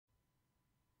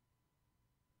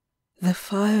The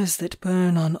fires that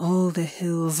burn on all the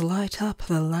hills light up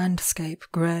the landscape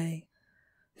grey.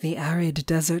 The arid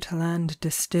desert land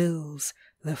distills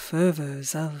the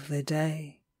fervours of the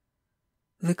day.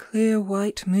 The clear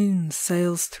white moon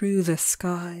sails through the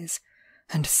skies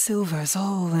and silvers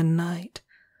all the night.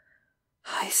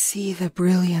 I see the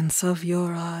brilliance of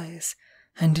your eyes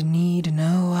and need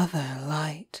no other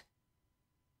light.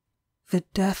 The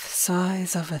death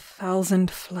sighs of 1,000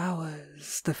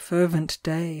 flowers the fervent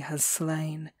day has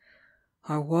slain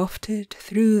are wafted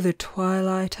through the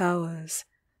twilight hours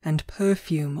and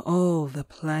perfume all the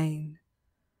plain.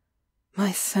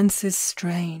 My senses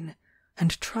strain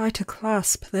and try to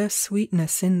clasp their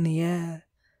sweetness in the air.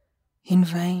 In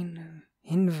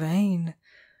vain,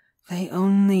 they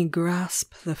only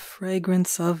grasp the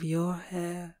fragrance of your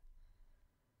hair.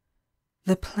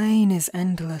 The plain is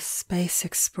endless space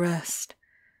expressed,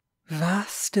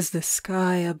 vast is the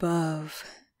sky above.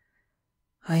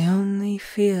 I only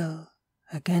feel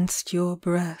against your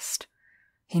breast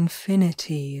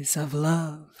infinities of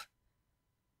love.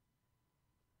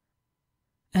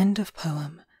 End of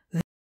poem